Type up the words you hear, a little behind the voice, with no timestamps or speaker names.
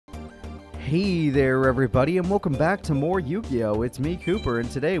Hey there, everybody, and welcome back to more Yu-Gi-Oh! It's me, Cooper, and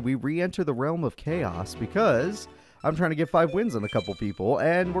today we re-enter the realm of chaos because I'm trying to get 5 wins on a couple people,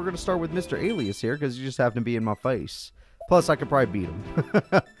 and we're going to start with Mr. Alias here because you just happen to be in my face. Plus, I could probably beat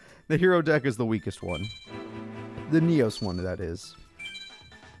him. The hero deck is the weakest one. The Neos one, that is.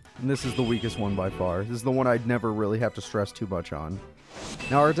 And this is the weakest one by far. This is the one I'd never really have to stress too much on.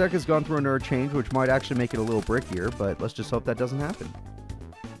 Now, our deck has gone through a nerd change, which might actually make it a little brickier, but let's just hope that doesn't happen.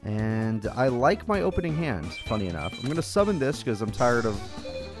 And I like my opening hand, funny enough. I'm going to summon this because I'm tired of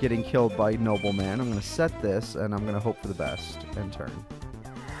getting killed by Nobleman. I'm going to set this, and I'm going to hope for the best. End turn.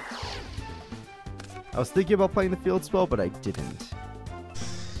 I was thinking about playing the field spell, but I didn't.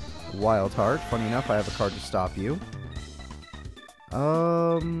 Wild Heart. Funny enough, I have a card to stop you.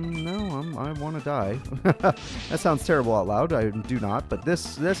 No, I want to die. That sounds terrible out loud. I do not, but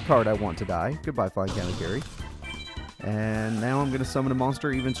this card I want to die. Goodbye, Flying Kamakiri. And now I'm going to summon a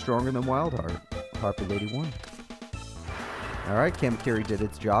monster even stronger than Wild Heart. Harpy Lady 1. Alright, Kamakiri did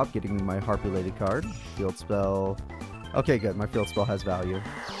its job, getting me my Harpy Lady card. Field spell. Okay, good. My field spell has value.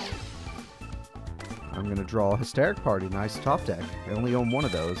 I'm going to draw a Hysteric Party. Nice top deck. I only own one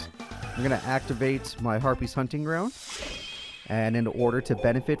of those. I'm going to activate my Harpy's Hunting Ground. And in order to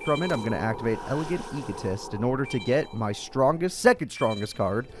benefit from it, I'm going to activate Elegant Egotist in order to get my second strongest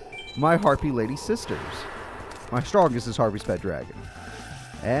card, my Harpy Lady Sisters. My strongest is Harpy's Pet Dragon.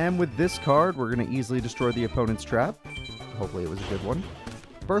 And with this card, we're going to easily destroy the opponent's trap. Hopefully it was a good one.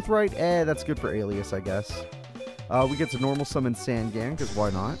 Birthright, that's good for Alias, I guess. We get to normal summon Sangan, because why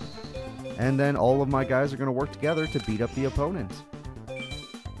not? And then all of my guys are going to work together to beat up the opponent.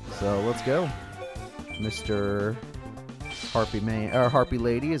 So let's go. Mr. Harpy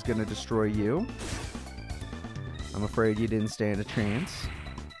Lady is going to destroy you. I'm afraid you didn't stand a chance.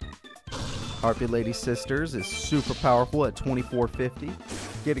 Harpy Lady Sisters is super powerful at 2450,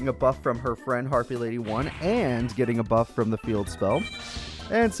 getting a buff from her friend Harpy Lady 1, and getting a buff from the field spell.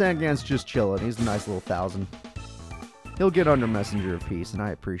 And Sangan's just chilling. He's a nice little 1,000. He'll get under Messenger of Peace, and I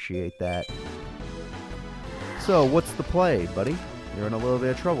appreciate that. So, what's the play, buddy? You're in a little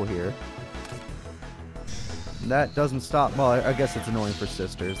bit of trouble here. That doesn't stop. Well, I guess it's annoying for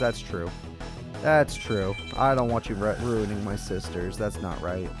Sisters. That's true. That's true. I don't want you ruining my Sisters. That's not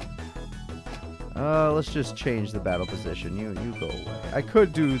right. Let's just change the battle position. You go away. I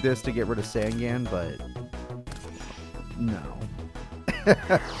could do this to get rid of Sangan, but no.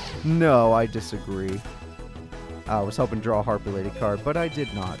 No, I disagree. I was hoping to draw a Harpy Lady card, but I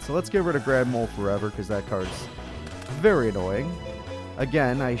did not. So let's get rid of Grand Mole forever, because that card's very annoying.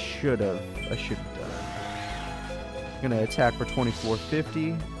 Again, I should have done it. Gonna attack for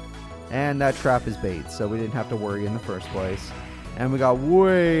 2450, and that trap is bait, so we didn't have to worry in the first place. And we got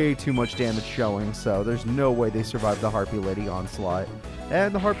way too much damage showing, so there's no way they survived the Harpy Lady Onslaught.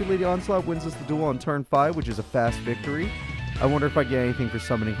 And the Harpy Lady Onslaught wins us the duel on turn 5, which is a fast victory. I wonder if I get anything for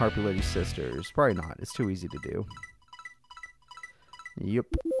summoning Harpy Lady Sisters. Probably not. It's too easy to do. Yep.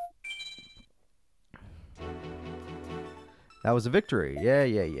 That was a victory.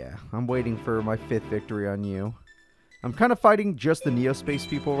 Yeah. I'm waiting for my 5th victory on you. I'm kind of fighting just the Neospace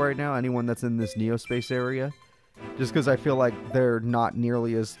people right now. Anyone that's in this Neospace area. Just because I feel like they're not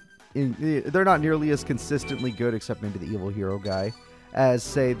nearly as consistently good, except maybe the Evil Hero guy, as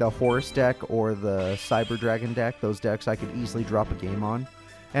say the Horus deck or the Cyber Dragon deck. Those decks I could easily drop a game on,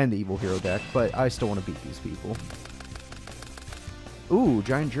 and the Evil Hero deck. But I still want to beat these people. Ooh,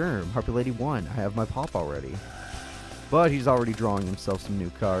 Giant Germ, Harpy Lady 1. I have my pop already, but he's already drawing himself some new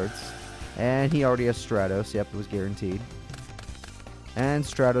cards, and he already has Stratos. Yep, it was guaranteed. And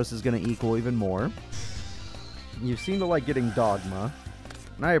Stratos is going to equal even more. You seem to like getting Dogma,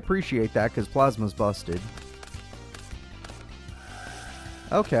 and I appreciate that because Plasma's busted.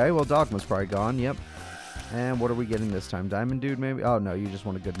 Okay, well Dogma's probably gone, yep. And what are we getting this time? Diamond Dude maybe? Oh no, you just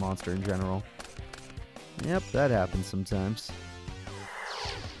want a good monster in general. Yep, that happens sometimes.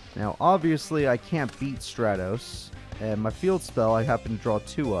 Now obviously I can't beat Stratos, and my field spell I happen to draw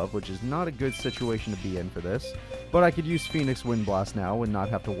 2 of, which is not a good situation to be in for this. But I could use Phoenix Wind Blast now and not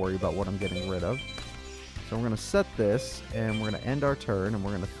have to worry about what I'm getting rid of. So we're going to set this, and we're going to end our turn, and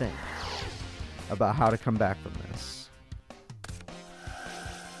we're going to think about how to come back from this.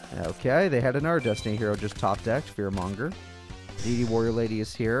 Okay, they had another Destiny Hero just top decked, Fearmonger. DD Warrior Lady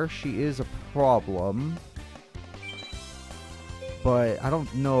is here. She is a problem, but I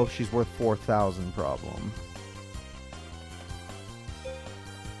don't know if she's worth 4,000 problem.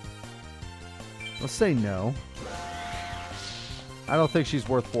 Let's say no. I don't think she's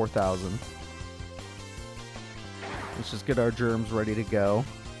worth 4,000. Let's just get our germs ready to go.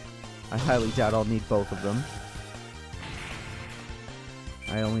 I highly doubt I'll need both of them.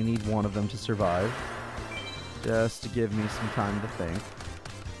 I only need one of them to survive. Just to give me some time to think.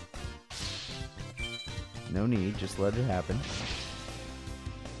 No need, just let it happen.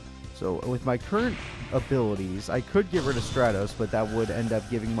 So, with my current abilities, I could get rid of Stratos, but that would end up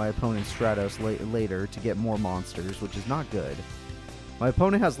giving my opponent Stratos later to get more monsters, which is not good. My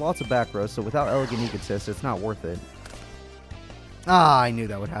opponent has lots of back rows, so without Elegant Egotist, it's not worth it. Ah, I knew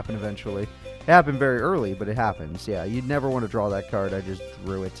that would happen eventually. It happened very early, but it happens. Yeah, you'd never want to draw that card. I just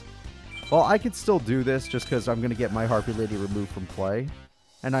drew it. Well, I could still do this just because I'm going to get my Harpy Lady removed from play.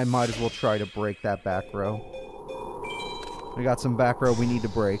 And I might as well try to break that back row. We got some back row we need to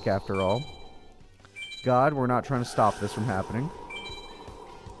break, after all. God, we're not trying to stop this from happening.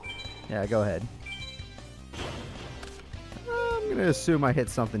 Yeah, go ahead. I'm going to assume I hit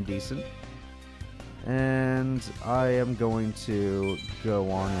something decent. And I am going to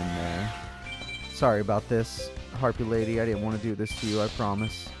go on in there. Sorry about this, Harpy Lady. I didn't want to do this to you, I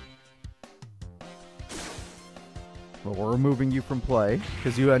promise. Well, we're removing you from play,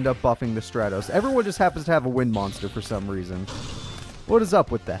 because you end up buffing the Stratos. Everyone just happens to have a wind monster for some reason. What is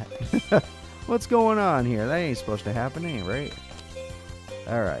up with that? What's going on here? That ain't supposed to happen, ain't right?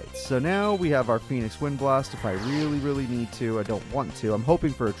 Alright, so now we have our Phoenix Wind Blast. If I really, really need to, I don't want to. I'm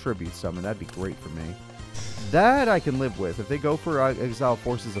hoping for a Tribute Summon. That'd be great for me. That I can live with. If they go for Exile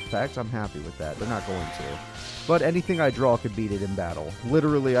Force's effect, I'm happy with that. They're not going to. But anything I draw could beat it in battle.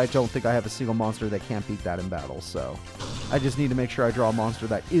 Literally, I don't think I have a single monster that can't beat that in battle, so I just need to make sure I draw a monster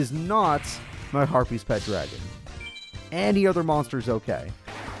that is not my Harpy's Pet Dragon. Any other monster is okay.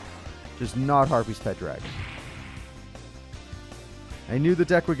 Just not Harpy's Pet Dragon. I knew the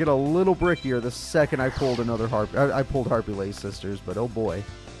deck would get a little brickier the second I pulled another I pulled Harpy Lady Sisters, but oh boy.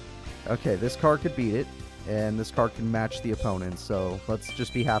 Okay, this card could beat it, and this card can match the opponent, so let's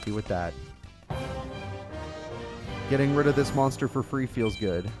just be happy with that. Getting rid of this monster for free feels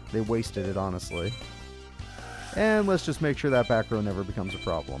good. They wasted it, honestly. And let's just make sure that back row never becomes a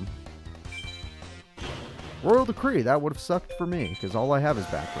problem. Royal Decree, that would have sucked for me, because all I have is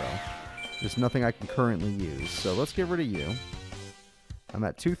back row. There's nothing I can currently use, so let's get rid of you. I'm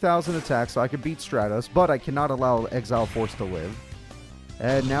at 2,000 attack, so I could beat Stratos, but I cannot allow Exile Force to live.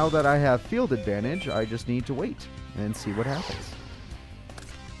 And now that I have field advantage, I just need to wait and see what happens.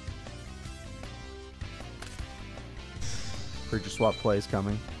 Creature swap play is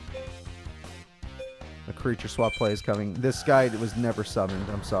coming. A creature swap play is coming. This guy was never summoned,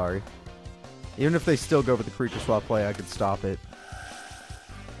 I'm sorry. Even if they still go for the creature swap play, I could stop it.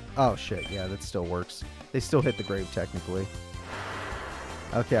 Oh shit, yeah, that still works. They still hit the grave, technically.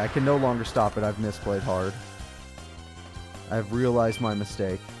 Okay, I can no longer stop it. I've misplayed hard. I've realized my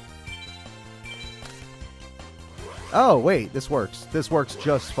mistake. Oh, wait, this works. This works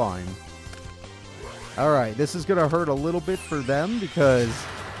just fine. Alright, this is going to hurt a little bit for them because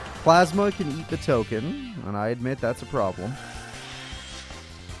Plasma can eat the token, and I admit that's a problem.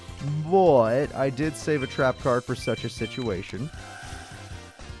 But I did save a trap card for such a situation.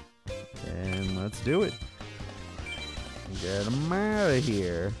 And let's do it. Get him out of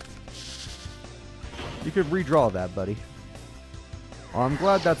here. You could redraw that, buddy. Well, I'm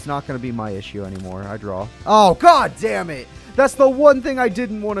glad that's not going to be my issue anymore. I draw. Oh, god damn it! That's the one thing I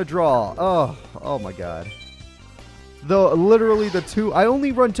didn't want to draw. Oh my god. Literally the two... I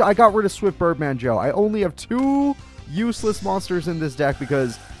only run two... I got rid of Swift Birdman Joe. I only have two useless monsters in this deck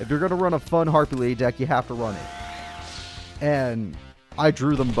because if you're going to run a fun Harpy Lady deck, you have to run it. And I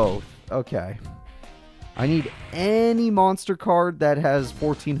drew them both. Okay. I need any monster card that has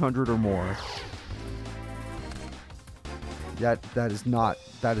 1,400 or more. That is not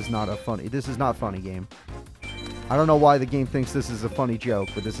a funny... This is not funny, game. I don't know why the game thinks this is a funny joke,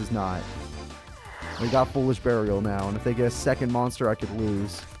 but this is not. We got Foolish Burial now, and if they get a second monster, I could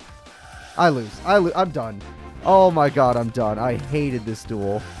lose. I lose. I'm done. Oh my god, I'm done. I hated this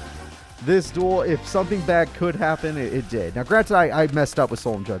duel. This duel, if something bad could happen, it did. Now, granted, I messed up with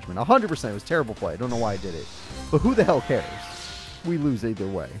Solemn Judgment. 100%. It was terrible play. I don't know why I did it. But who the hell cares? We lose either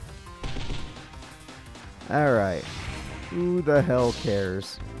way. Alright. Who the hell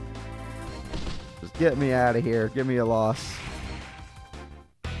cares? Just get me out of here. Give me a loss.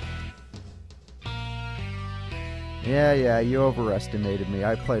 Yeah, you overestimated me.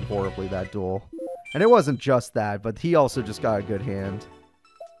 I played horribly that duel. And it wasn't just that, but he also just got a good hand.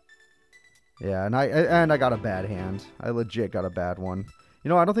 Yeah, and I got a bad hand. I legit got a bad one. You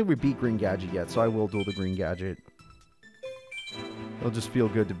know, I don't think we beat Green Gadget yet, so I will duel the Green Gadget. It'll just feel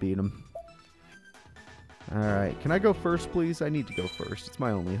good to beat him. Alright, can I go first, please? I need to go first. It's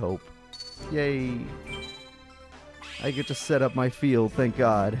my only hope. Yay. I get to set up my field, thank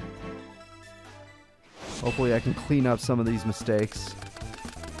God. Hopefully I can clean up some of these mistakes.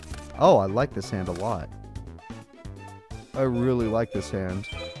 Oh, I like this hand a lot. I really like this hand.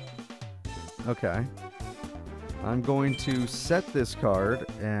 Okay. I'm going to set this card,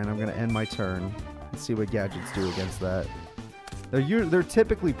 and I'm going to end my turn and see what gadgets do against that. They're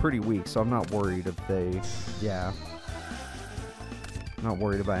typically pretty weak, so I'm not worried if they... Yeah. Not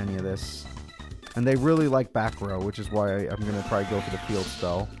worried about any of this. And they really like back row, which is why I'm going to probably go for the field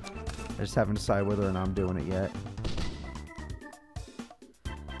spell. I just haven't decided whether or not I'm doing it yet.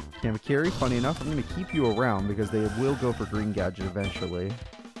 Kamakiri, funny enough, I'm going to keep you around because they will go for green gadget eventually.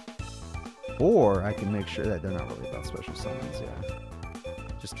 Or I can make sure that they're not really about special summons, yeah.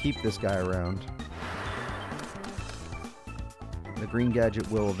 Just keep this guy around. The green gadget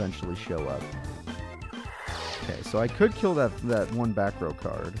will eventually show up. Okay, so I could kill that one back row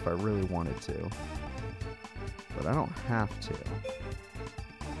card if I really wanted to. But I don't have to.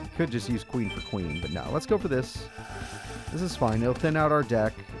 I could just use queen for queen, but no. Let's go for this. This is fine. It'll thin out our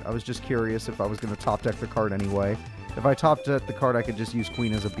deck. I was just curious if I was going to top deck the card anyway. If I top deck the card, I could just use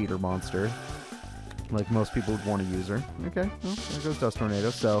queen as a beater monster. Like most people would want to use her. Okay, well, there goes Dust Tornado.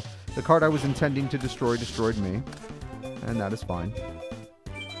 So, the card I was intending to destroy destroyed me. And that is fine.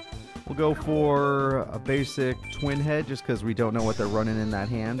 We'll go for a basic Twin Head, just because we don't know what they're running in that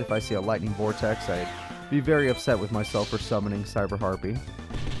hand. If I see a Lightning Vortex, I'd be very upset with myself for summoning Cyber Harpy.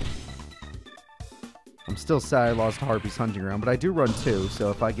 I'm still sad I lost Harpy's Hunting Ground, but I do run 2, so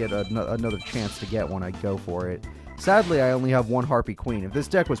if I get another chance to get one, I'd go for it. Sadly, I only have 1 Harpy Queen. If this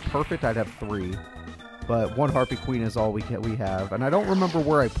deck was perfect, I'd have 3. But 1 Harpy Queen is all we have. And I don't remember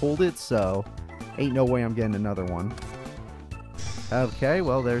where I pulled it, so ain't no way I'm getting another one. Okay,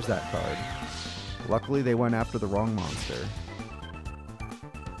 well, there's that card. Luckily, they went after the wrong monster.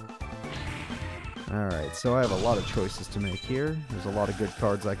 Alright, so I have a lot of choices to make here. There's a lot of good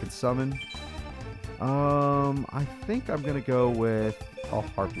cards I could summon. I think I'm going to go with a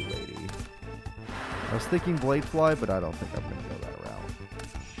Harpy Lady. I was thinking Bladefly, but I don't think I'm going to go that route.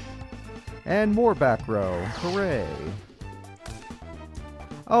 And more back row. Hooray.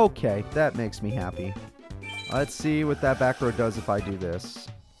 Okay, that makes me happy. Let's see what that back row does if I do this.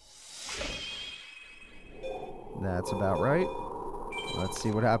 That's about right. Let's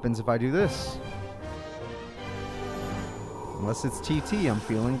see what happens if I do this. Unless it's TT, I'm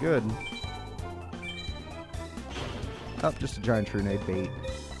feeling good. Oh, just a giant Trunade bait.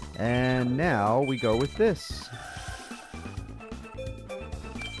 And now we go with this.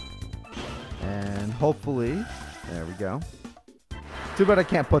 And hopefully, there we go. Too bad I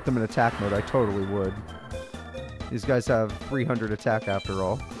can't put them in attack mode. I totally would. These guys have 300 attack after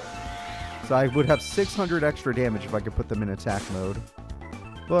all. So I would have 600 extra damage if I could put them in attack mode.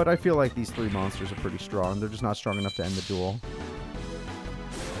 But I feel like these 3 monsters are pretty strong. They're just not strong enough to end the duel.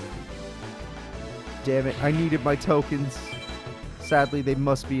 Damn it, I needed my tokens. Sadly, they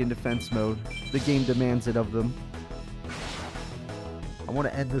must be in defense mode. The game demands it of them. I want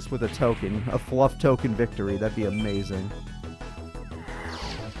to end this with a token. A fluff token victory. That'd be amazing.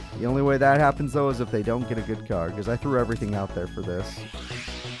 The only way that happens, though, is if they don't get a good card, because I threw everything out there for this.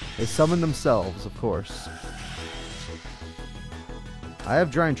 They summon themselves, of course. I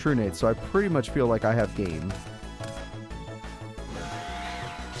have Giant Trunade, so I pretty much feel like I have game.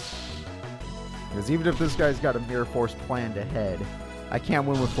 Because even if this guy's got a Mirror Force planned ahead, I can't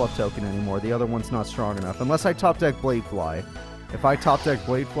win with Fluff Token anymore. The other one's not strong enough. Unless I top deck Bladefly. If I top deck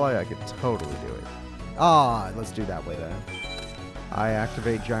Bladefly, I could totally do it. Ah, let's do that way then. I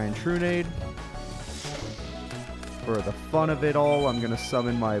activate Giant Trunade. For the fun of it all, I'm going to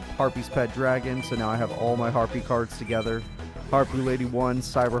summon my Harpy's Pet Dragon. So now I have all my Harpy cards together. Harpy Lady 1,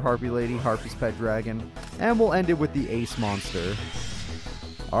 Cyber Harpy Lady, Harpy's Pet Dragon. And we'll end it with the Ace Monster.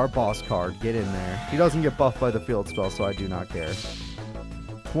 Our boss card. Get in there. He doesn't get buffed by the field spell, so I do not care.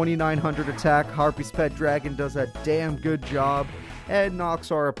 2900 attack. Harpy's Pet Dragon does a damn good job and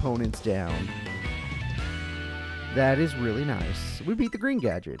knocks our opponents down. That is really nice. We beat the green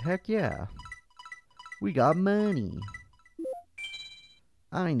gadget. Heck yeah. We got money.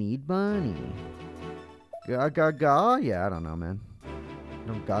 I need money. Ga ga ga? Yeah, I don't know, man.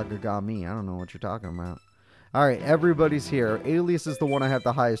 Don't ga ga ga me. I don't know what you're talking about. Alright, everybody's here. Alias is the one I have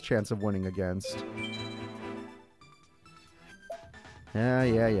the highest chance of winning against.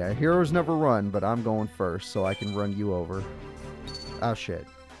 Yeah. Heroes never run, but I'm going first, so I can run you over. Oh, shit.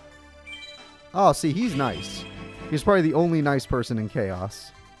 Oh, see, he's nice. He's probably the only nice person in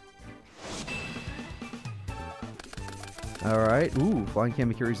Chaos. Alright. Ooh, Flying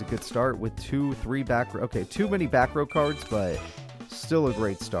Kamakiri's a good start with 2-3 back row. Okay, too many back row cards, but still a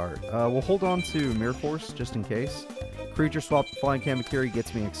great start. We'll hold on to Mirror Force just in case. Creature swap to Flying Kamakiri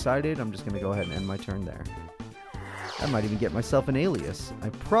gets me excited. I'm just going to go ahead and end my turn there. I might even get myself an alias. I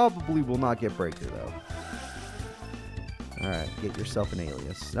probably will not get Breaker, though. Alright, get yourself an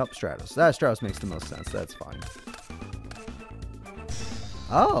alias. Nope, Stratos. Stratos makes the most sense. That's fine.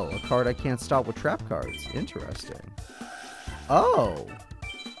 Oh, a card I can't stop with trap cards. Interesting. Oh!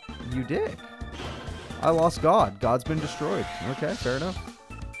 You dick. I lost God. God's been destroyed. Okay, fair enough.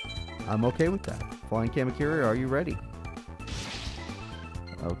 I'm okay with that. Flying Kamakiri, are you ready?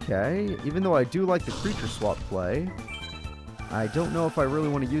 Okay. Even though I do like the creature swap play, I don't know if I really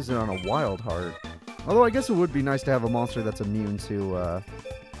want to use it on a Wild Heart. Although I guess it would be nice to have a monster that's immune to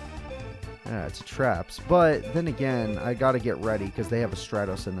traps. But then again, I gotta get ready because they have a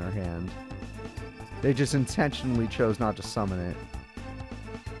Stratos in their hand. They just intentionally chose not to summon it.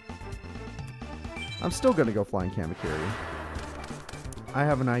 I'm still gonna go Flying Kamakiri. I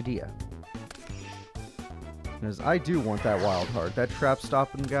have an idea. Because I do want that Wild Heart. That trap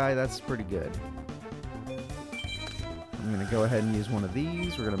stopping guy, that's pretty good. I'm going to go ahead and use one of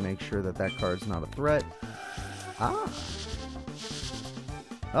these. We're going to make sure that that card's not a threat. Ah.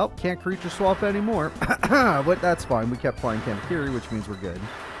 Oh, can't creature swap anymore. But that's fine. We kept Flying Kamakiri, which means we're good.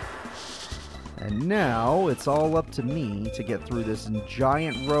 And now it's all up to me to get through this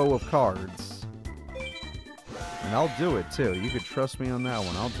giant row of cards. And I'll do it, too. You could trust me on that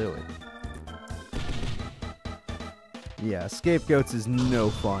one. I'll do it. Yeah, Scapegoats is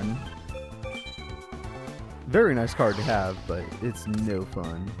no fun. Very nice card to have, but it's no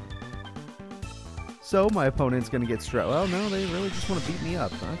fun. So, my opponent's going to get stressed. Well, no, they really just want to beat me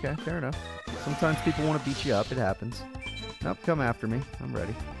up. Okay, fair enough. Sometimes people want to beat you up. It happens. Nope, come after me. I'm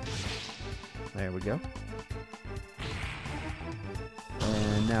ready. There we go.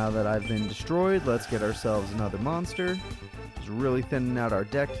 And now that I've been destroyed, let's get ourselves another monster. Just really thinning out our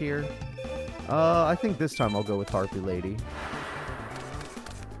deck here. I think this time I'll go with Harpy Lady.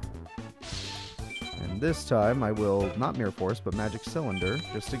 And this time I will not Mirror Force, but Magic Cylinder,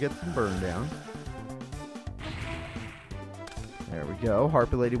 just to get some burn down. There we go.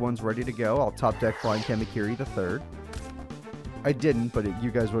 Harpy Lady 1's ready to go. I'll top deck Flying Kamakiri the third. I didn't, but you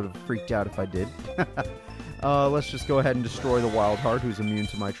guys would have freaked out if I did. Let's just go ahead and destroy the Wild Heart, who's immune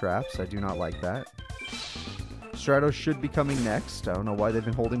to my traps. I do not like that. Stratos should be coming next. I don't know why they've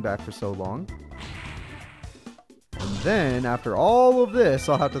been holding back for so long. And then, after all of this,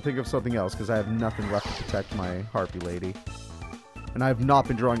 I'll have to think of something else, because I have nothing left to protect my Harpy Lady. And I have not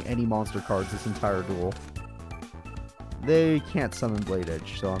been drawing any monster cards this entire duel. They can't summon Blade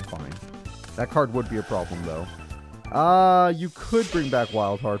Edge, so I'm fine. That card would be a problem, though. You could bring back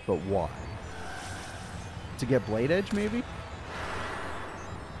Wild Heart, but why? To get Blade Edge, maybe?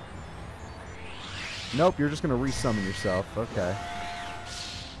 Nope, you're just going to resummon yourself. Okay.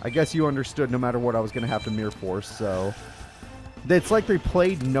 I guess you understood no matter what I was going to have to Mirror Force, so... It's like they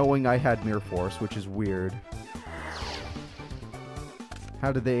played knowing I had Mirror Force, which is weird.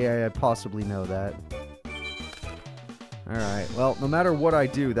 How did they possibly know that? Alright, well, no matter what I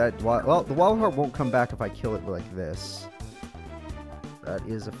do, well, the Wild Heart won't come back if I kill it like this. That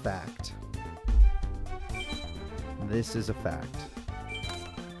is a fact. This is a fact.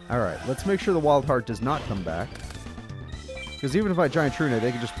 Alright, let's make sure the Wild Heart does not come back. Because even if I Giant Trune,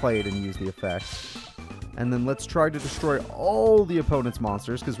 they can just play it and use the effect. And then let's try to destroy all the opponent's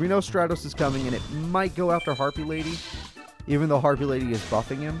monsters, because we know Stratos is coming, and it might go after Harpy Lady, even though Harpy Lady is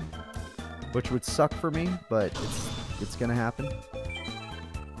buffing him, which would suck for me, but it's gonna happen.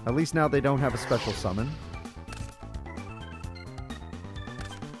 At least now they don't have a special summon.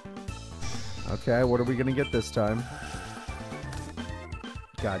 Okay, what are we gonna get this time?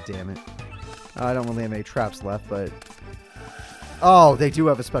 God damn it. I don't really have any traps left, but... Oh, they do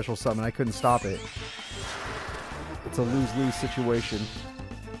have a special summon. I couldn't stop it. It's a lose-lose situation.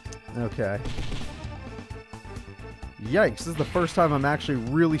 Okay. Yikes, this is the first time I'm actually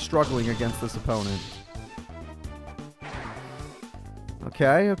really struggling against this opponent.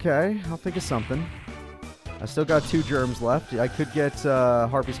 Okay, okay. I'll think of something. I still got 2 germs left. I could get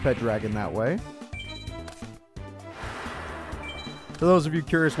Harpy's Pet Dragon that way. For those of you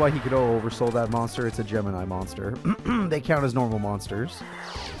curious why he could oversoul that monster, it's a Gemini monster. They count as normal monsters.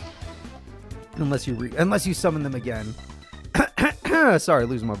 Unless you summon them again. Sorry,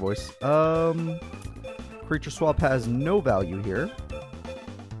 losing my voice. Creature swap has no value here.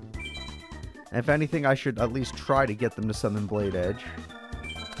 If anything, I should at least try to get them to summon Blade Edge.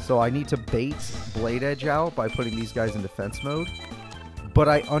 So I need to bait Blade Edge out by putting these guys in defense mode. But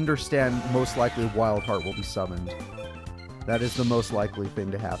I understand most likely Wild Heart will be summoned. That is the most likely thing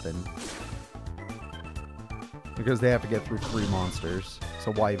to happen. Because they have to get through 3 monsters.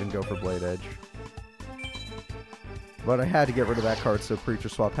 So why even go for Blade Edge? But I had to get rid of that card so Creature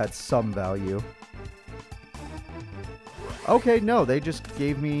Swap had some value. Okay, no, they just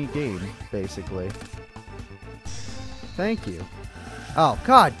gave me game, basically. Thank you. Oh,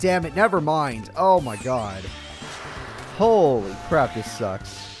 god damn it, never mind. Oh my god. Holy crap, this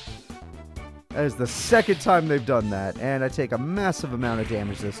sucks. That is the second time they've done that, and I take a massive amount of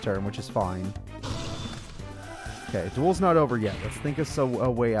damage this turn, which is fine. Okay, duel's not over yet. Let's think of a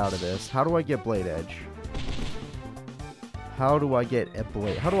way out of this. How do I get Blade Edge? How do I get a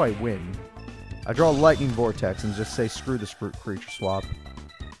Blade? How do I win? I draw Lightning Vortex and just say screw this creature swap.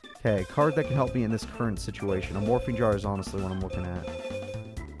 Okay, card that can help me in this current situation. A Morphing Jar is honestly what I'm looking at.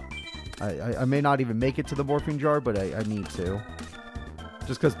 I may not even make it to the Morphing Jar, but I need to.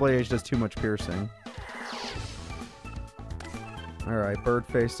 Just because Blade Edge does too much piercing. Alright, Bird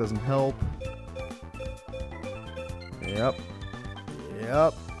Face doesn't help. Yep.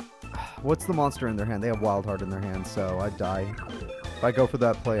 Yep. What's the monster in their hand? They have Wild Heart in their hand, so I die. If I go for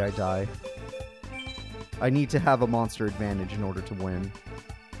that play, I die. I need to have a monster advantage in order to win.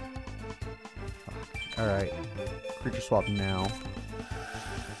 Alright. Creature swap now.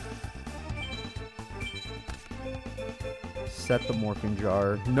 Set the Morphing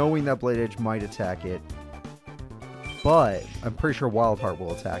Jar, knowing that Blade Edge might attack it. But I'm pretty sure Wild Heart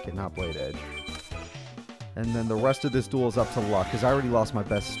will attack it, not Blade Edge. And then the rest of this duel is up to luck, because I already lost my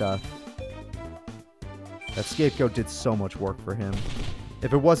best stuff. That Scapegoat did so much work for him.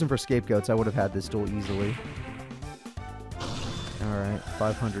 If it wasn't for Scapegoats, I would have had this duel easily. Alright,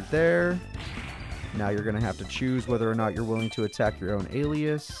 500 there. Now you're going to have to choose whether or not you're willing to attack your own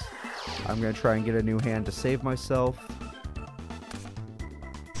alias. I'm going to try and get a new hand to save myself.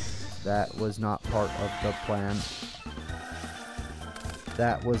 That was not part of the plan.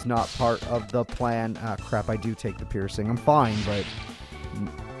 That was not part of the plan. Ah, crap, I do take the piercing. I'm fine, but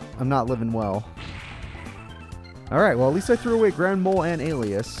I'm not living well. Alright, well, at least I threw away Grand Mole and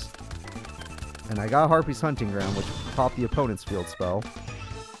Alias. And I got Harpy's Hunting Ground, which popped the opponent's field spell.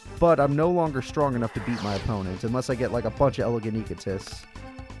 But I'm no longer strong enough to beat my opponent, unless I get, like, a bunch of Elegant Egotists.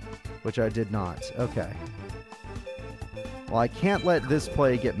 Which I did not. Okay. Well, I can't let this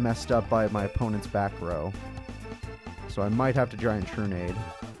play get messed up by my opponent's back row. So I might have to Giant Trunade.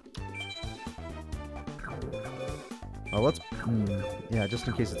 Oh, let's... yeah, just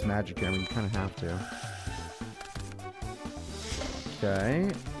in case it's Magic Hammer, you kind of have to. Okay,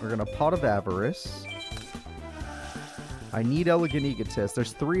 we're going to Pot of Avarice. I need Elegant Egotist.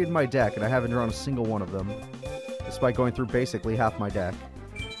 There's 3 in my deck, and I haven't drawn a single one of them. Despite going through basically half my deck.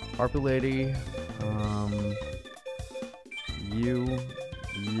 Harpy Lady. You.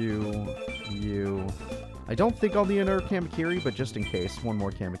 I don't think I'll need another Kamakiri, but just in case, one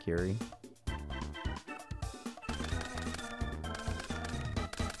more Kamakiri.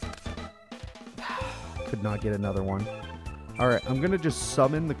 Could not get another one. Alright, I'm going to just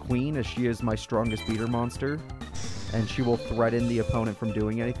summon the Queen as she is my strongest beater monster. And she will threaten the opponent from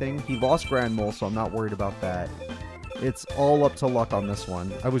doing anything. He lost Grand Mole, so I'm not worried about that. It's all up to luck on this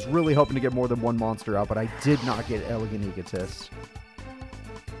one. I was really hoping to get more than one monster out, but I did not get Elegant Egotist.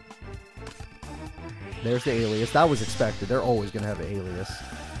 There's the Alias. That was expected. They're always going to have an Alias.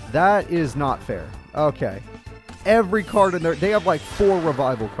 That is not fair. Okay. Every card in there... They have like 4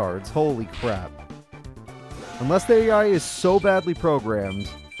 revival cards. Holy crap. Unless the AI is so badly programmed.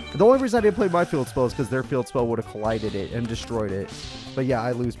 The only reason I didn't play my field spell is because their field spell would have collided it and destroyed it. But yeah,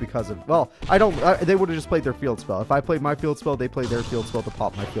 I lose because of... Well, I don't... they would have just played their field spell. If I played my field spell, they played their field spell to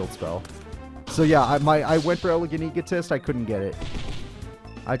pop my field spell. So yeah, I went for Elegant Egotist. I couldn't get it.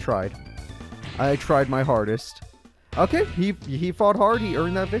 I tried. I tried my hardest. Okay, he fought hard. He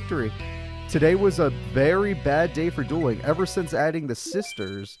earned that victory. Today was a very bad day for dueling. Ever since adding the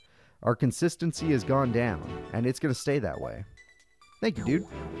sisters, our consistency has gone down. And it's going to stay that way. Thank you, dude.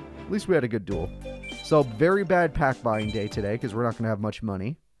 At least we had a good duel. So, very bad pack buying day today, because we're not going to have much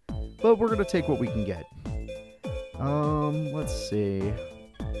money. But we're going to take what we can get. Let's see.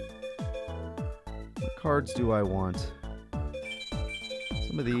 What cards do I want?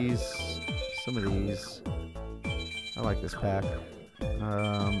 Some of these. Some of these. I like this pack.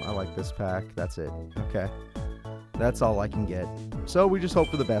 I like this pack. That's it. Okay. That's all I can get. So, we just hope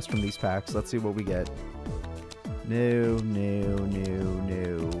for the best from these packs. Let's see what we get. No.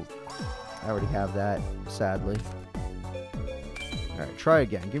 I already have that, sadly. Alright, try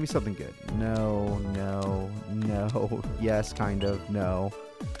again. Give me something good. No. Yes, kind of. No.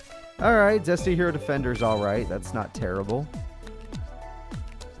 Alright, Destiny Hero Defender's alright. That's not terrible.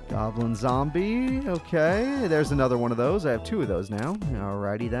 Goblin Zombie. Okay, there's another one of those. I have 2 of those now.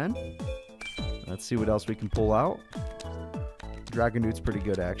 Alrighty then. Let's see what else we can pull out. Dragon Dude's pretty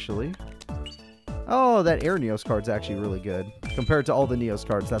good, actually. Oh, that Air Neos card's actually really good. Compared to all the Neos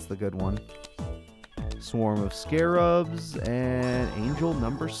cards, that's the good one. Swarm of Scarabs, and Angel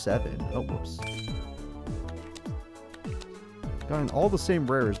number 7. Oh, whoops. Gotten all the same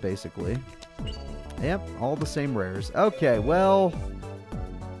rares, basically. Yep, all the same rares. Okay, well...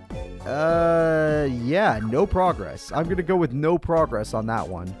 yeah, no progress. I'm going to go with no progress on that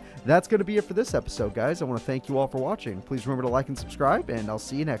one. That's going to be it for this episode, guys. I want to thank you all for watching. Please remember to like and subscribe, and I'll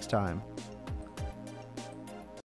see you next time.